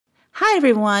Hi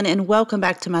everyone, and welcome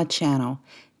back to my channel.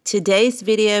 Today's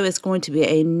video is going to be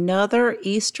another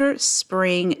Easter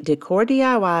spring decor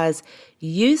DIYs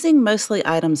using mostly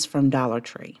items from Dollar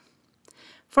Tree.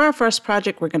 For our first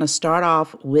project, we're going to start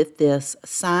off with this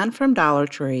sign from Dollar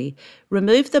Tree,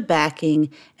 remove the backing,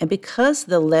 and because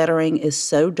the lettering is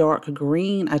so dark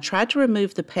green, I tried to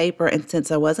remove the paper, and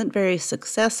since I wasn't very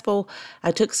successful,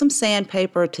 I took some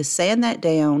sandpaper to sand that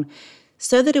down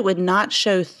so that it would not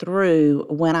show through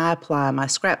when I apply my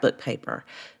scrapbook paper.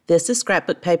 This is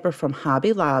scrapbook paper from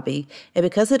Hobby Lobby, and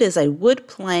because it is a wood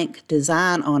plank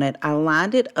design on it, I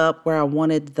lined it up where I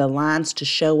wanted the lines to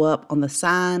show up on the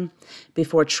sign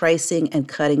before tracing and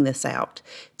cutting this out.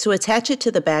 To attach it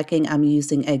to the backing, I'm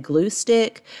using a glue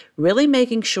stick, really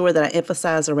making sure that I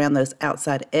emphasize around those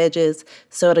outside edges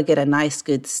so it'll get a nice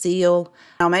good seal.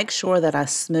 I'll make sure that I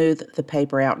smooth the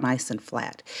paper out nice and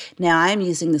flat. Now I am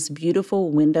using this beautiful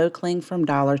window cling from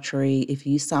Dollar Tree. If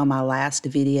you saw my last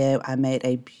video, I made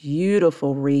a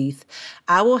beautiful wreath.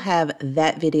 I will have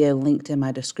that video linked in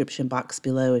my description box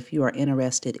below if you are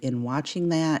interested in watching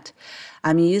that.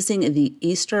 I'm using the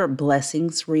Easter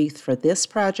Blessings wreath for this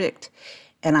project,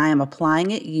 and I am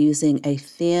applying it using a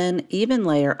thin, even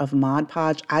layer of Mod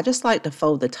Podge. I just like to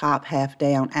fold the top half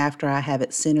down after I have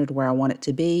it centered where I want it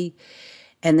to be,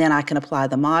 and then I can apply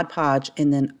the Mod Podge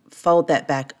and then fold that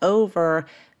back over,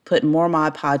 put more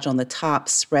Mod Podge on the top,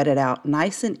 spread it out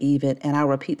nice and even, and I'll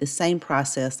repeat the same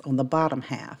process on the bottom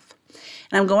half.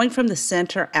 And I'm going from the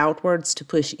center outwards to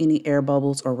push any air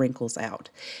bubbles or wrinkles out.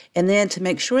 And then to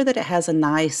make sure that it has a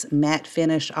nice matte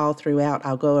finish all throughout,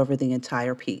 I'll go over the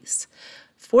entire piece.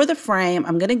 For the frame,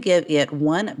 I'm going to give it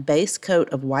one base coat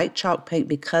of white chalk paint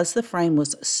because the frame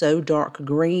was so dark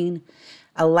green.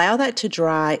 Allow that to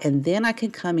dry, and then I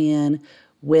can come in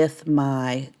with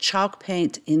my chalk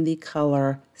paint in the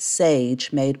color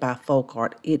Sage made by Folk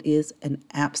Art. It is an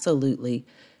absolutely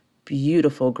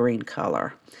beautiful green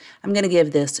color. I'm going to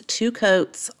give this 2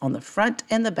 coats on the front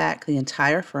and the back, the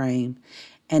entire frame.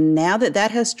 And now that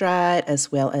that has dried, as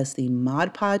well as the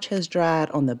Mod Podge has dried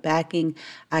on the backing,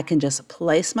 I can just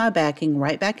place my backing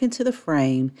right back into the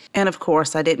frame. And of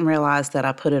course, I didn't realize that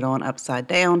I put it on upside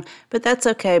down, but that's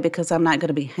okay because I'm not going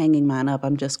to be hanging mine up.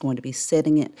 I'm just going to be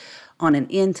setting it on an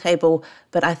end table.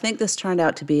 But I think this turned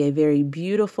out to be a very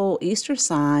beautiful Easter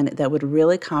sign that would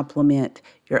really complement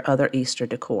your other Easter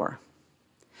decor.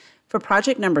 For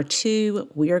project number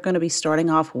 2, we are going to be starting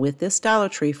off with this Dollar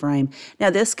Tree frame. Now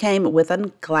this came with a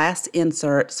glass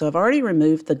insert, so I've already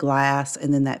removed the glass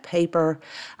and then that paper.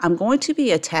 I'm going to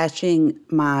be attaching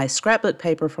my scrapbook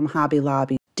paper from Hobby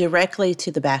Lobby directly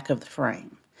to the back of the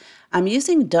frame. I'm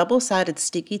using double-sided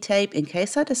sticky tape in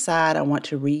case I decide I want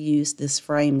to reuse this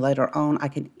frame later on. I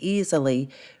can easily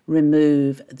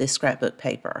remove the scrapbook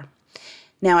paper.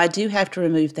 Now I do have to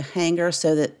remove the hanger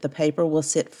so that the paper will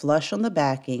sit flush on the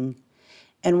backing.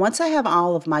 And once I have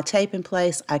all of my tape in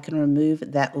place, I can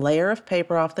remove that layer of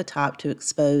paper off the top to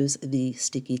expose the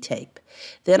sticky tape.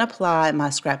 Then apply my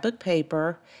scrapbook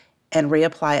paper and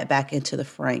reapply it back into the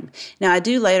frame. Now I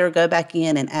do later go back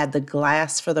in and add the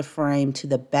glass for the frame to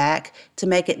the back to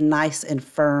make it nice and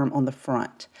firm on the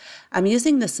front. I'm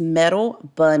using this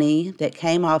metal bunny that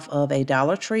came off of a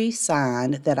Dollar Tree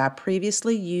sign that I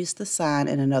previously used the sign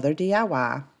in another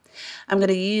DIY. I'm going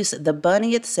to use the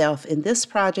bunny itself in this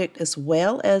project as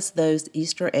well as those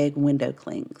Easter egg window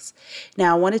clings.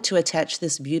 Now I wanted to attach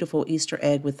this beautiful Easter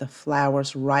egg with the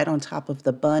flowers right on top of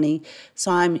the bunny,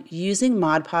 so I'm using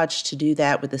Mod Podge to do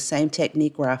that with the same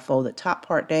technique where I fold the top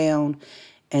part down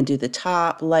and do the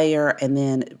top layer and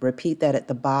then repeat that at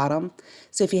the bottom.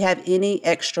 So if you have any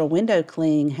extra window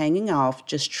cling hanging off,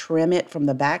 just trim it from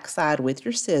the back side with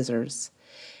your scissors.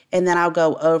 And then I'll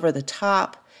go over the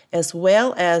top as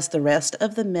well as the rest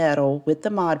of the metal with the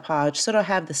Mod Podge so it'll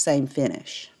have the same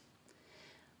finish.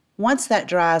 Once that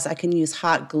dries, I can use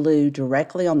hot glue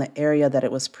directly on the area that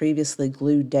it was previously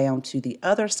glued down to the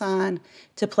other sign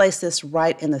to place this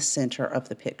right in the center of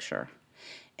the picture.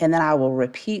 And then I will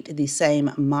repeat the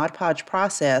same Mod Podge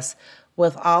process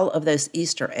with all of those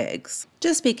Easter eggs.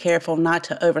 Just be careful not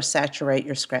to oversaturate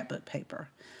your scrapbook paper.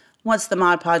 Once the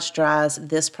Mod Podge dries,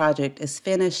 this project is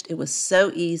finished. It was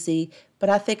so easy, but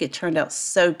I think it turned out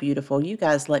so beautiful. You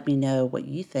guys let me know what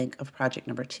you think of project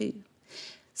number 2.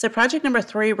 So project number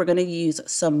 3, we're going to use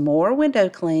some more window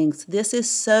clings. This is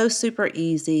so super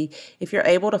easy. If you're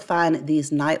able to find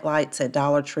these night lights at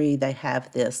Dollar Tree, they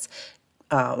have this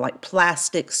like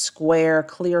plastic square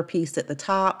clear piece at the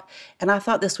top, and I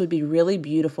thought this would be really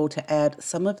beautiful to add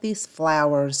some of these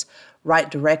flowers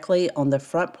right directly on the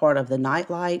front part of the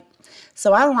nightlight.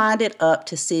 So I lined it up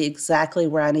to see exactly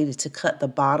where I needed to cut the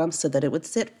bottom so that it would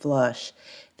sit flush.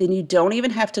 Then you don't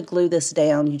even have to glue this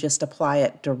down, you just apply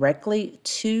it directly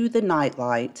to the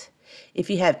nightlight. If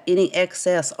you have any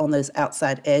excess on those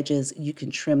outside edges, you can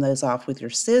trim those off with your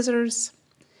scissors.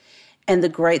 And the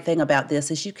great thing about this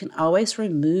is you can always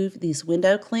remove these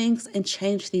window clings and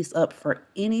change these up for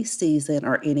any season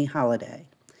or any holiday.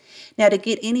 Now, to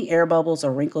get any air bubbles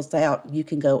or wrinkles out, you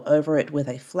can go over it with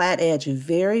a flat edge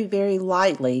very, very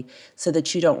lightly so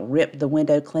that you don't rip the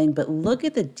window cling. But look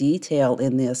at the detail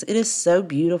in this. It is so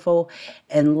beautiful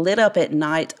and lit up at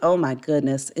night. Oh my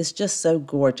goodness, it's just so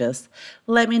gorgeous.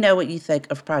 Let me know what you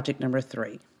think of project number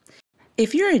 3.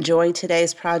 If you're enjoying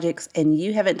today's projects and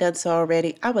you haven't done so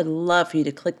already, I would love for you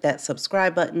to click that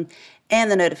subscribe button and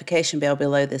the notification bell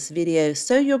below this video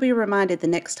so you'll be reminded the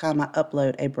next time I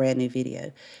upload a brand new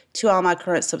video. To all my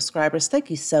current subscribers, thank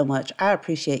you so much. I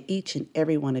appreciate each and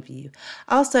every one of you.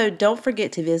 Also, don't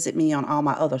forget to visit me on all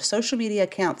my other social media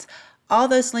accounts. All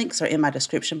those links are in my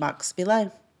description box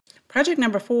below. Project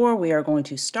number 4, we are going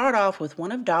to start off with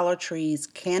one of Dollar Tree's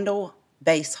candle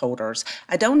base holders.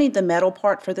 I don't need the metal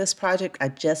part for this project. I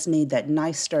just need that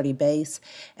nice sturdy base,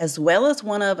 as well as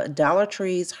one of Dollar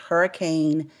Tree's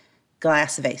Hurricane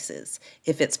glass vases.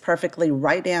 It fits perfectly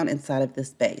right down inside of this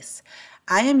base.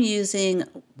 I am using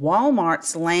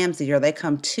Walmart's lamb's ear. They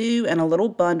come 2 in a little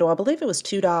bundle. I believe it was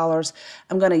 $2.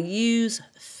 I'm going to use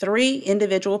 3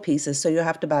 individual pieces, so you'll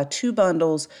have to buy 2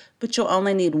 bundles, but you'll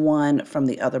only need 1 from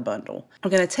the other bundle. I'm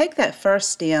going to take that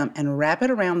first stem and wrap it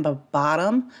around the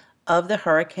bottom of the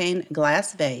hurricane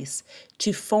glass vase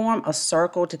to form a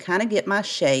circle to kind of get my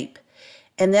shape.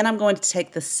 And then I'm going to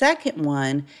take the second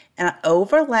one and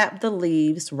overlap the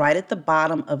leaves right at the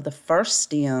bottom of the first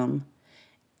stem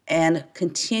and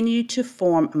continue to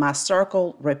form my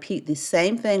circle. Repeat the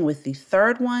same thing with the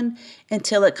third one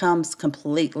until it comes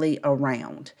completely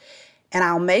around. And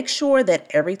I'll make sure that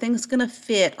everything's going to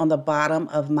fit on the bottom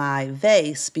of my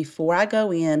vase before I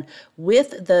go in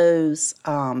with those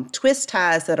twist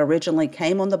ties that originally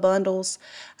came on the bundles.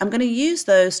 I'm going to use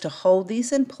those to hold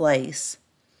these in place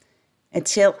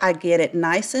until I get it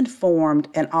nice and formed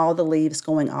and all the leaves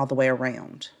going all the way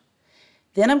around.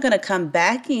 Then I'm going to come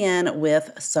back in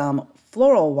with some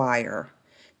floral wire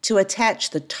to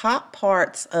attach the top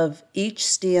parts of each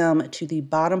stem to the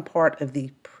bottom part of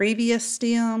the previous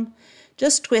stem,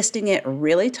 just twisting it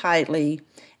really tightly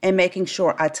and making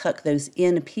sure I tuck those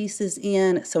end pieces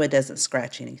in so it doesn't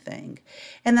scratch anything.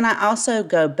 And then I also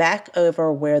go back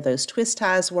over where those twist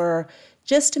ties were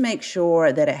just to make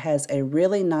sure that it has a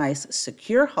really nice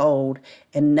secure hold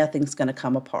and nothing's going to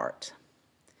come apart.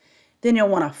 Then you'll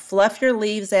want to fluff your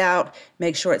leaves out,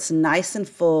 make sure it's nice and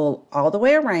full all the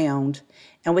way around,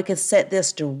 and we can set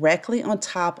this directly on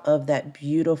top of that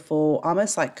beautiful,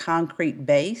 almost like concrete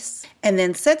base, and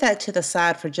then set that to the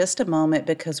side for just a moment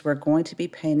because we're going to be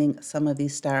painting some of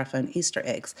these styrofoam Easter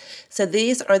eggs. So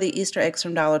these are the Easter eggs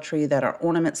from Dollar Tree that are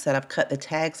ornaments that I've cut the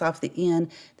tags off the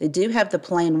end. They do have the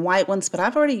plain white ones, but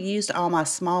I've already used all my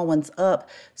small ones up,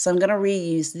 so I'm going to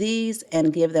reuse these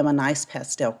and give them a nice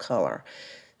pastel color.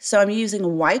 So I'm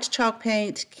using white chalk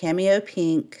paint, cameo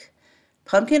pink,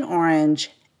 pumpkin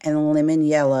orange, and lemon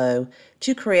yellow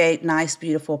to create nice,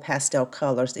 beautiful pastel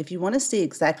colors. If you want to see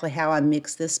exactly how I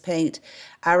mix this paint,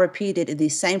 I repeated the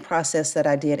same process that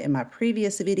I did in my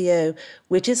previous video,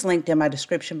 which is linked in my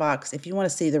description box if you want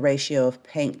to see the ratio of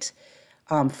paint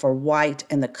for white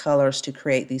and the colors to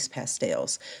create these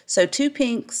pastels. So 2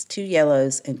 pinks, 2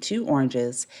 yellows, and 2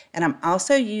 oranges. And I'm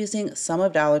also using some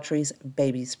of Dollar Tree's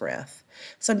Baby's Breath.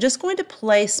 So I'm just going to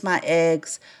place my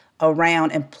eggs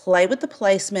around and play with the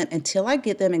placement until I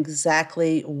get them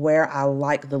exactly where I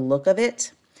like the look of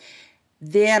it.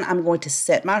 Then I'm going to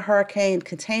set my hurricane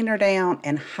container down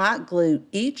and hot glue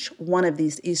each one of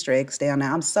these Easter eggs down.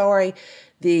 Now I'm sorry,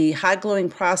 the hot gluing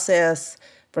process,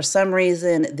 for some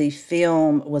reason, the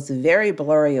film was very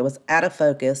blurry. It was out of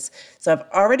focus. So I've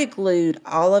already glued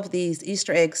all of these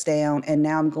Easter eggs down, and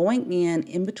now I'm going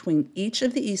in between each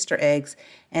of the Easter eggs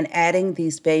and adding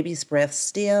these Baby's Breath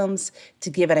stems to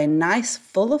give it a nice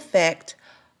full effect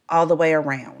all the way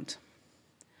around.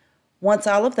 Once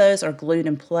all of those are glued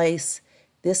in place,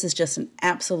 this is just an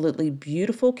absolutely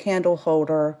beautiful candle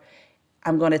holder.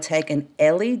 I'm going to take an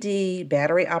LED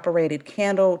battery-operated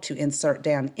candle to insert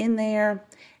down in there.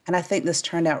 And I think this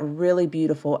turned out really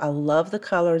beautiful. I love the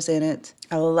colors in it.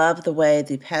 I love the way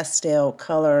the pastel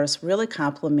colors really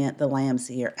complement the lamb's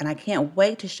ear. And I can't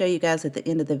wait to show you guys at the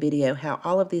end of the video how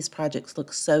all of these projects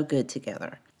look so good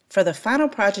together. For the final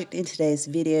project in today's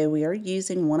video, we are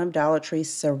using one of Dollar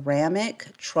Tree's ceramic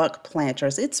truck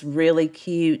planters. It's really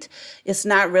cute. It's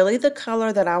not really the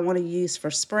color that I want to use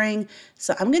for spring,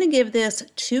 so I'm going to give this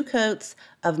 2 coats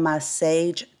of my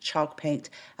sage chalk paint.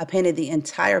 I painted the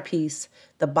entire piece,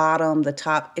 the bottom, the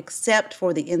top, except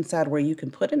for the inside where you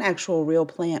can put an actual real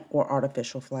plant or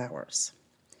artificial flowers.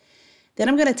 Then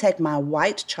I'm going to take my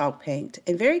white chalk paint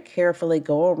and very carefully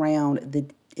go around the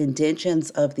indentions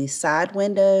of the side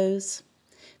windows.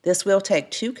 This will take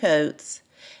 2 coats,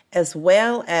 as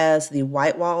well as the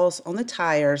white walls on the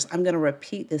tires. I'm going to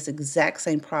repeat this exact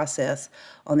same process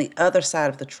on the other side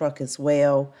of the truck as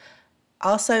well.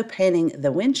 Also painting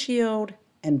the windshield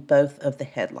and both of the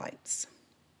headlights.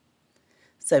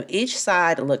 So each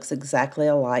side looks exactly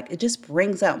alike. It just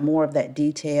brings out more of that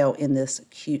detail in this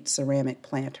cute ceramic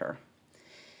planter.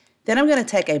 Then I'm going to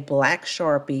take a black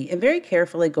Sharpie and very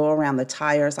carefully go around the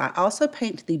tires. I also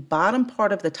paint the bottom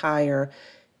part of the tire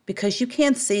because you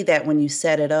can see that when you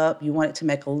set it up. You want it to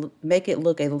make it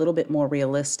look a little bit more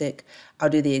realistic. I'll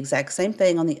do the exact same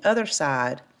thing on the other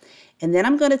side. And then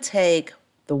I'm going to take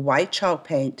the white chalk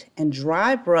paint and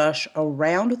dry brush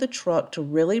around the truck to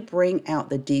really bring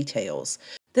out the details.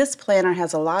 This planter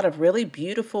has a lot of really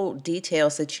beautiful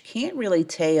details that you can't really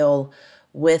tell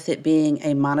with it being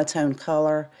a monotone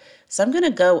color. So I'm going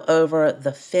to go over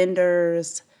the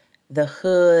fenders, the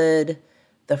hood,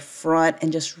 the front,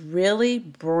 and just really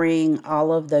bring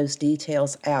all of those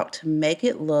details out to make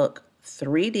it look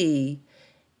 3D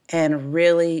and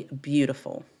really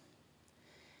beautiful.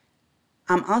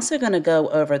 I'm also going to go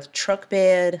over the truck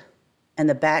bed and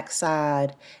the back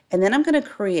side, and then I'm going to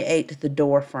create the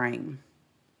door frame.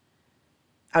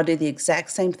 I'll do the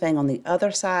exact same thing on the other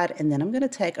side, and then I'm going to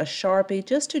take a Sharpie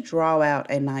just to draw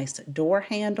out a nice door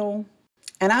handle.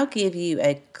 And I'll give you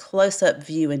a close-up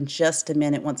view in just a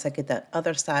minute once I get that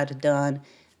other side done.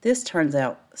 This turns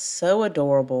out so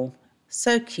adorable,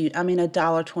 so cute. I mean,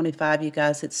 $1.25, you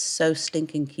guys. It's so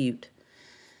stinking cute.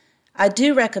 I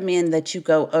do recommend that you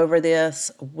go over this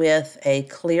with a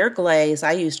clear glaze.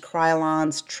 I used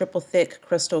Krylon's triple thick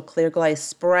crystal clear glaze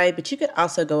spray, but you could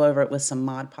also go over it with some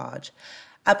Mod Podge.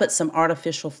 I put some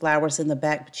artificial flowers in the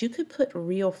back, but you could put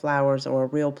real flowers or a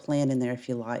real plant in there if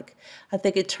you like. I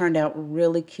think it turned out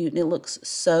really cute, and it looks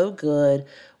so good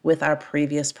with our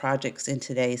previous projects in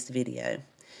today's video.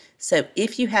 So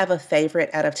if you have a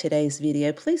favorite out of today's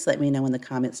video, please let me know in the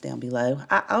comments down below.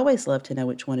 I always love to know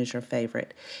which one is your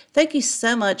favorite. Thank you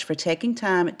so much for taking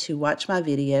time to watch my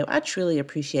video. I truly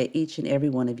appreciate each and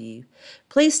every one of you.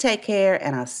 Please take care,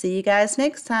 and I'll see you guys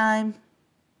next time.